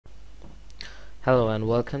Hello and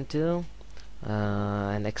welcome to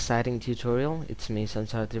an exciting tutorial. It's me,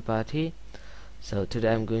 Tripathi. So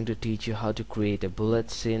today I'm going to teach you how to create a bullet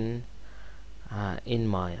scene in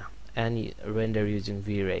Maya and render using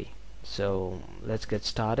Vray. So let's get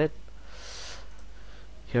started.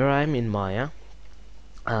 Here I'm in Maya.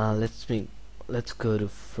 Let's go to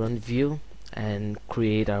front view and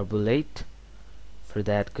create our bullet. For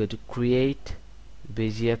that, go to create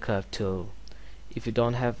bezier curve tool. If you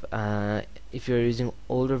don't have if you're using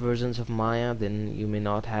older versions of Maya, then you may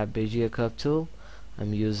not have bezier curve tool.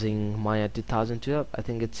 I'm using Maya 2012. I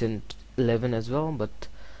think it's in 11 as well, but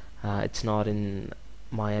it's not in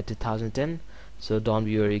Maya 2010. So don't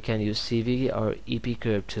be worried, you can use CV or EP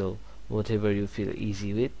curve tool, whatever you feel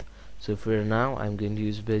easy with. So for now I'm going to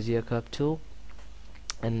use bezier curve tool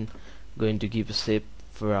and going to give a shape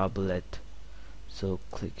for our bullet. So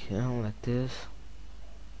click here like this.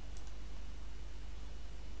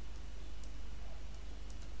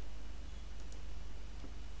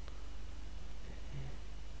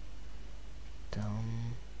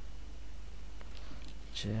 Down,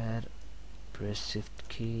 chat, press shift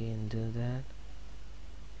key and do that.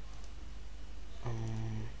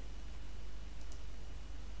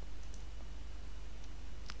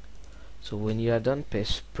 So when you are done,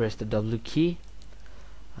 press the W key.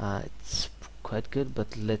 It's quite good,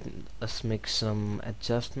 but let us make some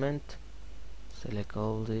adjustment. Select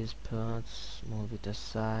all these parts, move it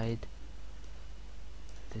aside.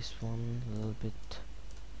 This one a little bit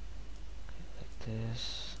like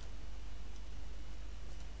this.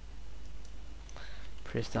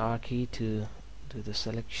 Press the R key to do the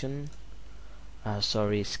selection.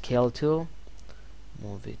 Scale tool.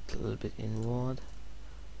 Move it a little bit inward.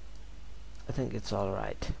 I think it's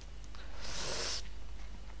alright.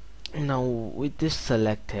 Now with this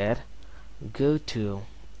selected, go to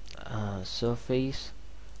surface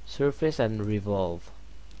and revolve.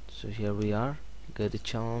 So here we are. Go to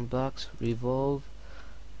channel box, revolve,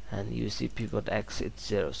 and you see pivot X, it's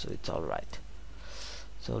 0, so it's alright.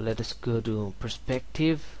 So let us go to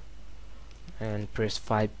perspective and press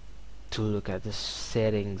 5 to look at the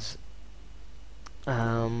settings.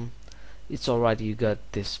 It's alright, you got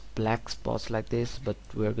this black spots like this, but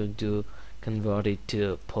we're going to convert it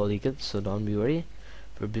to polygons, so don't be worried.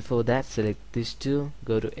 But before that, select these two,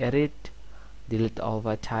 go to edit, delete all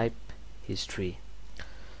by type, history,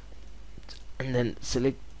 and then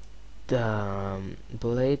select the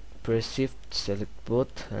bullet, press shift, select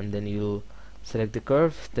both, and then you'll select the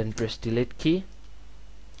curve, then press delete key.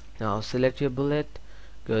 Now select your bullet,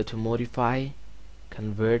 go to modify,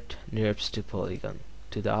 convert NURBS to polygon,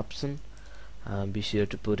 to the option. Be sure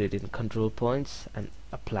to put it in control points and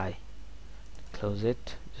apply. Close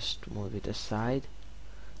it, just move it aside,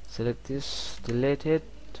 select this, delete it,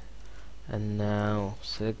 and now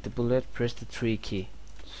select the bullet, press the 3 key,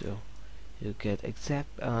 so you get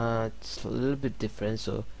exact it's a little bit different,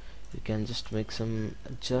 so you can just make some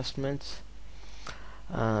adjustments.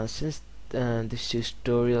 Since this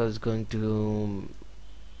tutorial is going to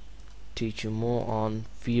teach you more on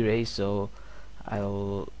V-Ray, so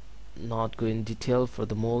I'll not go in detail for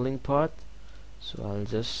the modeling part, so I'll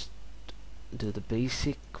just do the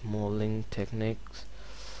basic modeling techniques,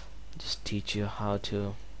 just teach you how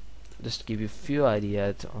to, just give you a few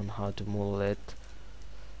ideas on how to model it.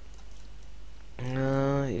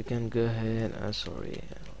 You can go ahead,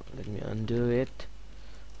 let me undo it.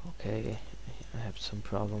 Okay, I have some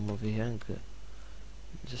problem over here.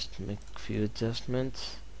 Just make a few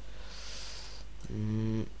adjustments.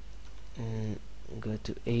 Go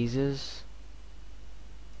to aces,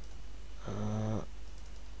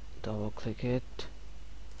 double click it,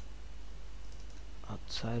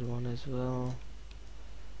 outside one as well,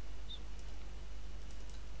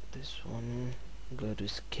 this one, go to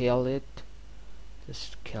scale it,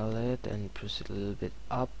 just scale it and push it a little bit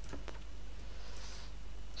up,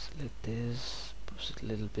 select this, push it a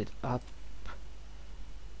little bit up.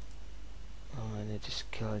 I need to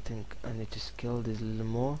scale, I think I need to scale this a little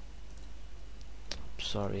more.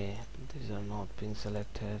 Sorry, these are not being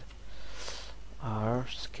selected. R,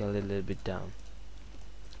 scale it a little bit down.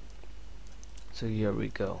 So here we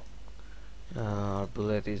go. Our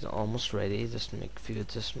bullet is almost ready. Just make a few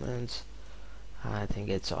adjustments. I think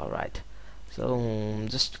it's alright. So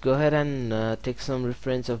just go ahead and take some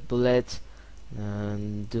reference of bullets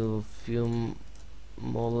and do a few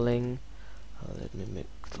modeling. Let me make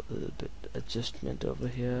a little bit adjustment over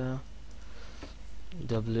here.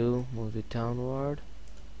 W, move it downward.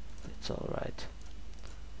 It's alright.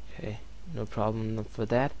 Okay, no problem for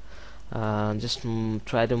that. Just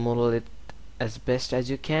try to model it as best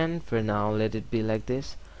as you can. For now, let it be like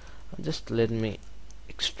this. Just let me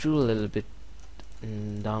extrude a little bit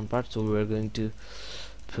down part, so we're going to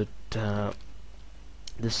put the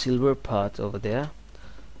silver part over there.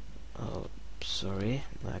 Oh, sorry.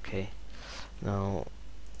 Okay, now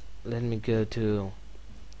let me go to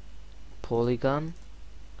polygon,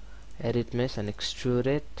 edit mesh, and extrude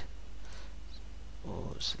it.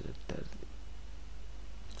 Oh, select that.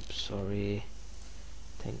 Sorry,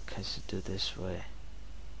 I think I should do this way.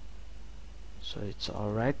 So it's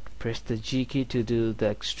alright. Press the G key to do the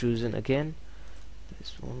extrusion again.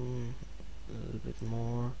 This one a little bit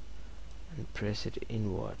more, and press it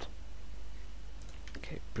inward.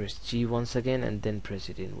 Okay, press G once again and then press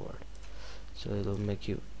it inward, so it'll make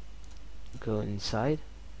you go inside.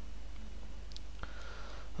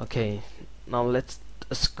 Okay, now let's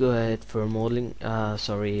go ahead for modeling,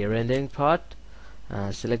 rendering part.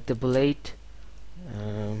 Select the blade,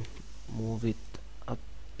 move it up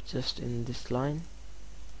just in this line.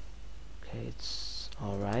 Okay, it's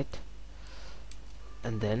alright.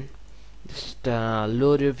 And then just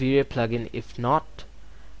load your V-Ray plugin. If not,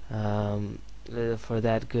 for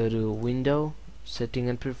that go to Window, Setting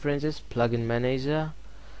and Preferences, Plugin Manager,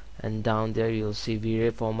 and down there you'll see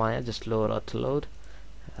V-Ray for Maya. Just load auto load,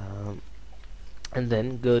 and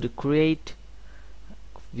then go to Create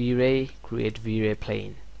V-Ray, create V-Ray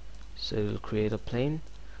plane. So it will create a plane.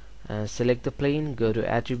 Select the plane, go to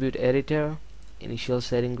Attribute Editor, Initial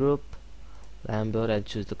Setting Group, Lambert, and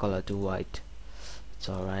choose the color to white. It's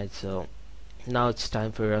alright. So now it's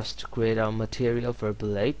time for us to create our material for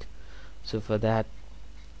blade. So for that,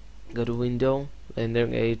 go to Window,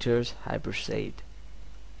 Rendering Editors, Hypershade.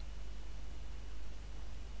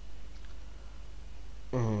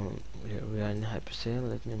 Here we are in Hypershade.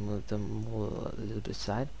 Let me move them a little bit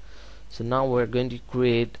side. So now we're going to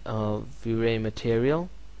create a V-Ray material.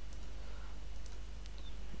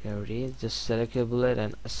 Here it is. Just select your bullet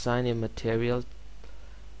and assign a material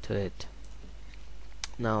to it.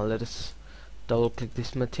 Now let us double click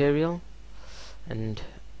this material and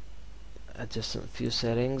adjust a few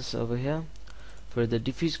settings over here. For the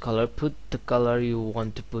diffuse color, put the color you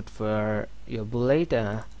want to put for your bullet.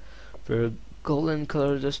 For golden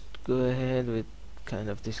color, just go ahead with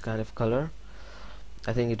this kind of color.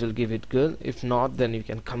 I think it will give it good. If not, then you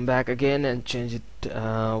can come back again and change it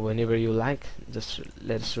whenever you like. Just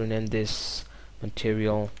let us rename this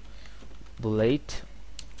material bullet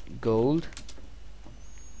gold.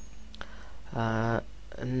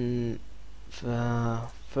 And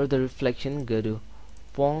for the reflection, go to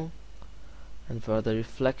Font, and for the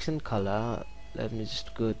reflection color, let me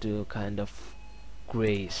just go to kind of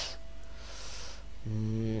grays.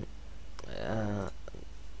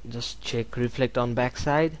 Just check reflect on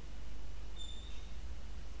backside.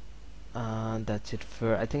 That's it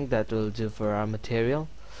for, I think that will do for our material.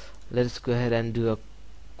 Let's go ahead and do a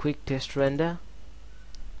quick test render.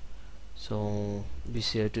 So be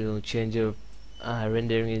sure to change your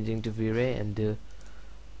rendering engine to V-Ray and do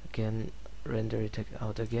again, render it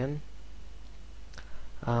out again.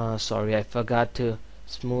 Sorry, I forgot to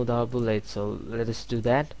smooth our bullet, so let us do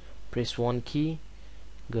that. Press 1 key,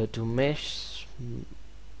 go to mesh,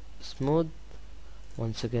 smooth,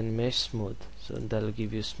 once again mesh smooth, so that'll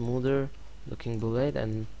give you smoother looking bullet,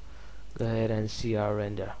 and go ahead and see our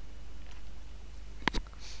render.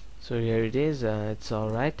 So here it is. It's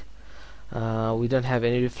alright. We don't have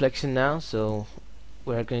any reflection now, so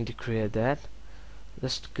we're going to create that.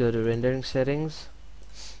 Just go to rendering settings,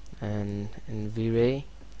 and in V-Ray,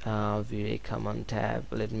 V-Ray command tab,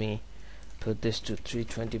 let me put this to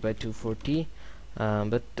 320 by 240,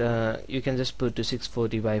 but you can just put to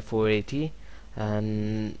 640 by 480,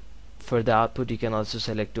 and for the output you can also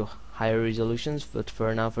select to higher resolutions, but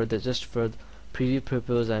for now, just for preview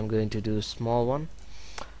purpose, I'm going to do a small one.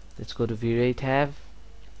 Let's go to V-Ray tab,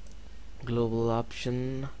 global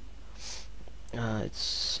option,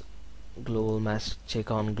 it's global mask,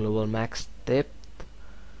 check on global max depth,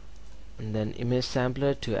 and then image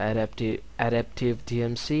sampler to adaptive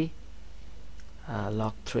DMC,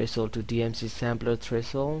 lock threshold to DMC sampler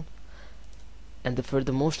threshold, and for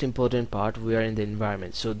the most important part, we are in the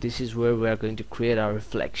environment, so this is where we are going to create our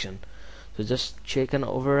reflection. So just check and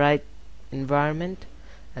override environment,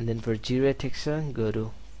 and then for G-Ray texture, go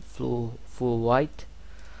to full white,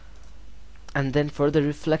 and then for the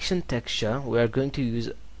reflection texture, we are going to use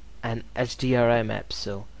an HDRI map.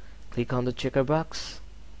 So click on the checker box,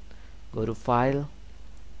 go to File,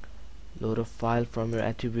 load a file from your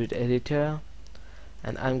attribute editor,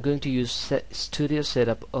 and I'm going to use Studio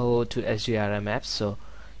Setup 002 HDRI maps, so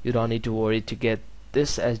you don't need to worry to get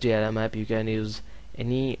this HDRI map. You can use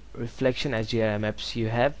any reflection HDRI maps you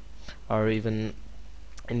have, or even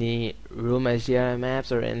any room HDRI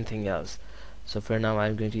maps or anything else. So for now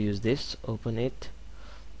I'm going to use this. Open it,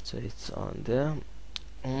 so it's on there.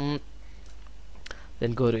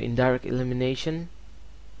 Then go to indirect illumination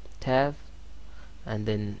tab, and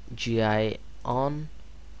then GI on,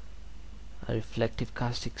 reflective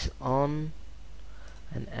caustics on,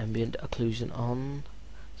 and ambient occlusion on.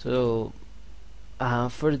 So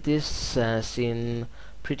for this scene,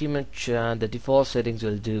 pretty much the default settings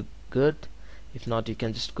will do good. If not, you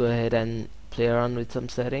can just go ahead and play around with some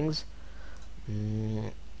settings.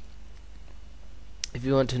 If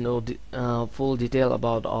you want to know full detail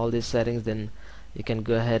about all these settings, then you can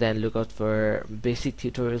go ahead and look out for basic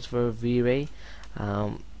tutorials for V-Ray.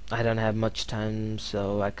 I don't have much time,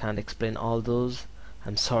 so I can't explain all those.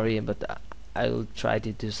 I'm sorry, but I will try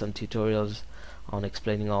to do some tutorials on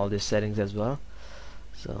explaining all these settings as well.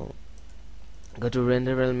 So go to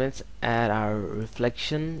render elements, add our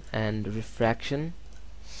reflection and refraction,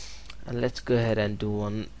 and let's go ahead and do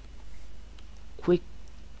one quick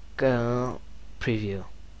preview.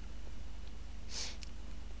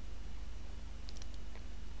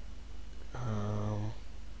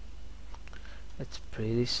 It's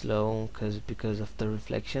pretty slow because of the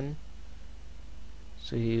reflection.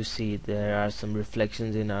 So you see there are some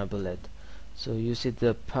reflections in our bullet. So you see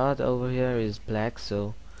the part over here is black,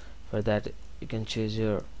 so for that you can change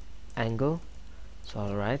your angle. So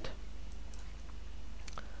alright,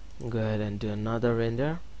 go ahead and do another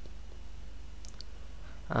render.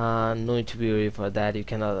 No need to be worried for that. You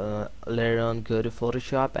can later on go to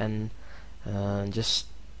Photoshop and just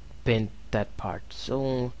paint that part.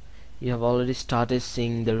 So you have already started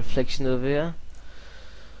seeing the reflection over here.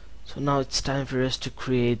 So now it's time for us to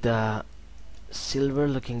create the silver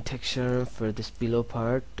looking texture for this below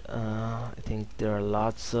part. I think there are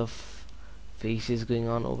lots of faces going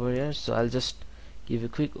on over here, so I'll just give a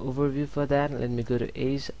quick overview for that. Let me go to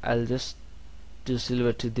Ace. I'll just do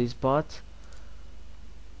silver to these parts.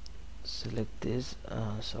 Select this,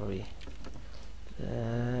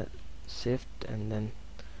 shift and then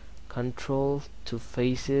control to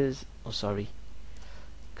faces,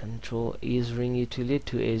 control edge ring utility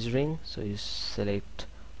to edge ring. So you select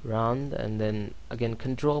round and then again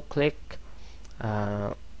control click,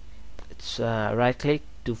 it's right click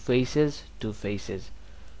to faces.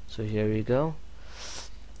 So here we go.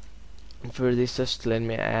 And for this, just let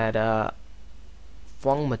me add a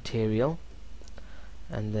Fong material,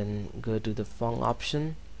 and then go to the Fong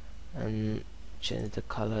option and change the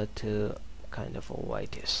color to kind of a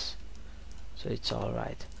whitish, so it's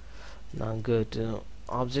alright. Now go to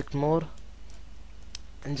object mode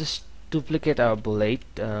and just duplicate our bullet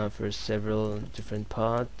for several different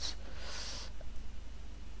parts,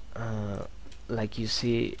 like you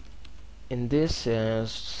see in this,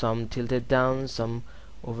 some tilted down, some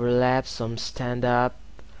overlap, some stand up,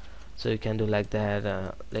 so you can do like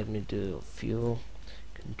that. Let me do a few.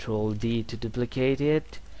 Control D to duplicate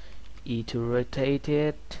it, E to rotate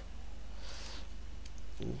it.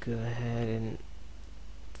 Go ahead and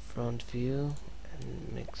front view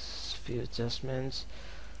and make few adjustments.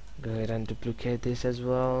 Go ahead and duplicate this as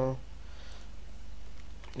well.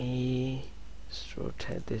 E, just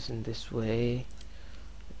rotate this in this way.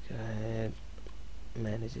 Go ahead,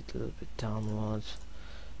 manage it a little bit downwards.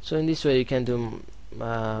 So in this way you can do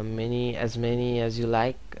many as you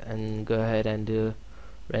like, and go ahead and do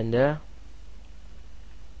render.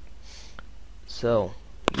 So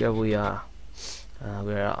here we are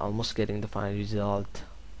almost getting the final result.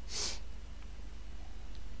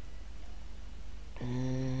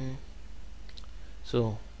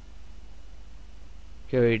 So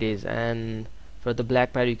here it is, and for the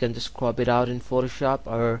black part you can just crop it out in Photoshop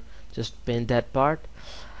or just paint that part.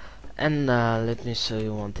 And let me show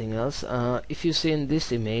you one thing else. If you see in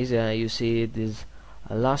this image, you see this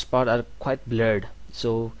last part are quite blurred.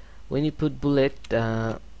 So when you put bullet,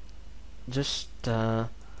 just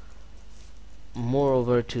more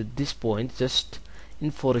over to this point, just in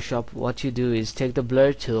Photoshop what you do is take the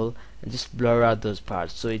blur tool and just blur out those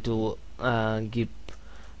parts, so it will give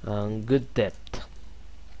good depth.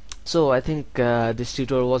 So I think this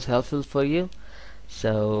tutorial was helpful for you.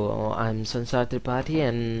 So I'm Sansar Tripathi,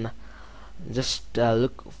 and just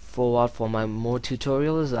look forward for my more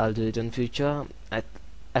tutorials. I'll do it in future.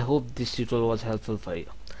 I hope this tutorial was helpful for you.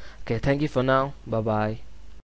 Okay, thank you for now. Bye bye.